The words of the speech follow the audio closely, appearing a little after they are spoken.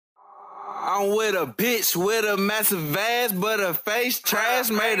I'm with a bitch with a massive ass, but her face trash.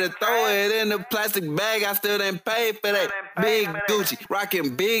 Made her throw it in a plastic bag. I still didn't pay for that. Big Gucci,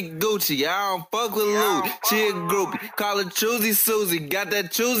 rockin' big Gucci. I don't fuck with Louis. She a groupie. Call her Choosy Susie. Got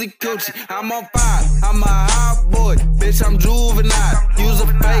that Choosy Coochie. I'm on fire. I'm a hot boy. Bitch, I'm juvenile. Use a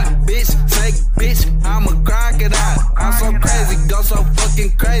fake bitch. Fake bitch. I'm a crocodile. I'm so crazy. Go so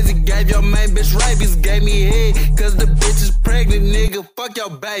fucking crazy. Gave your main bitch rabies. Gave me head. Cause the bitch is pregnant, nigga. Fuck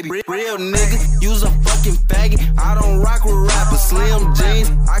your baby. Real nigga. Use a fucking faggot. I don't rock with rappers. Slim jeans.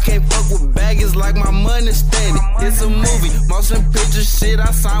 I can't fuck with baggies like my money steady. It's a movie. Motion picture shit.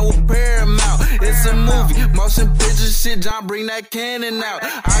 I signed with Paramount. It's a movie. Motion picture shit. John, bring that cannon out.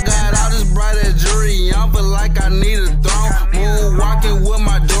 I got all this bright as jury. I feel like I need a throne. Moonwalking with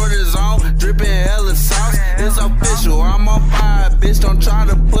my Jordans on. Dripping hella sauce. It's official. I'm on fire, bitch. Don't try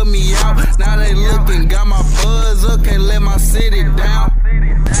to put me out. Now they looking. Got my buzz up. Can't let my city down.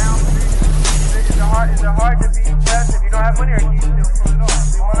 Is it hard to be blessed if you don't have money, or can you still pull it off?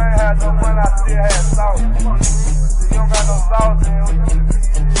 See, when I had no money, I still had sauce. If you don't got no sauce, then you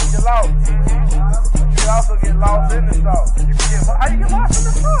get lost. You also get lost in the sauce. How you get lost in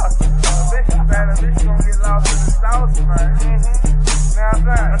the sauce? A bitch gonna get lost in the sauce, man. Now I'm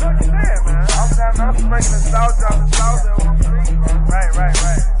saying, I know what you're saying, man. I'm making the sauce out the sauce that was free, man. Right.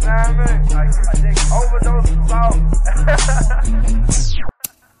 Now I mean, like overdose of sauce.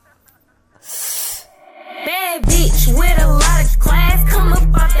 Bad bitch with a lot of class, come up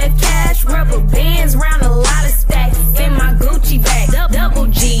off that cash. Rubber bands round a lot of stacks in my Gucci bag. Double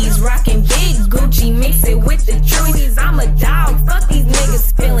G's, rockin' big Gucci, mix it with the truies. I'm a dog, fuck these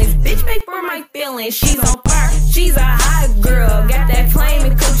niggas' feelings. Bitch, make for my feelings. She's on fire, she's a hot girl. Got that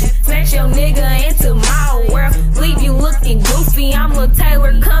flaming coochie, snatch your nigga into my world. Leave you looking goofy. I'm Lil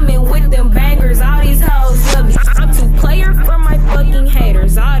Taylor coming with them bangers. All these hoes love me. I'm too player for my fucking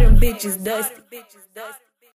haters. All them bitches dusty.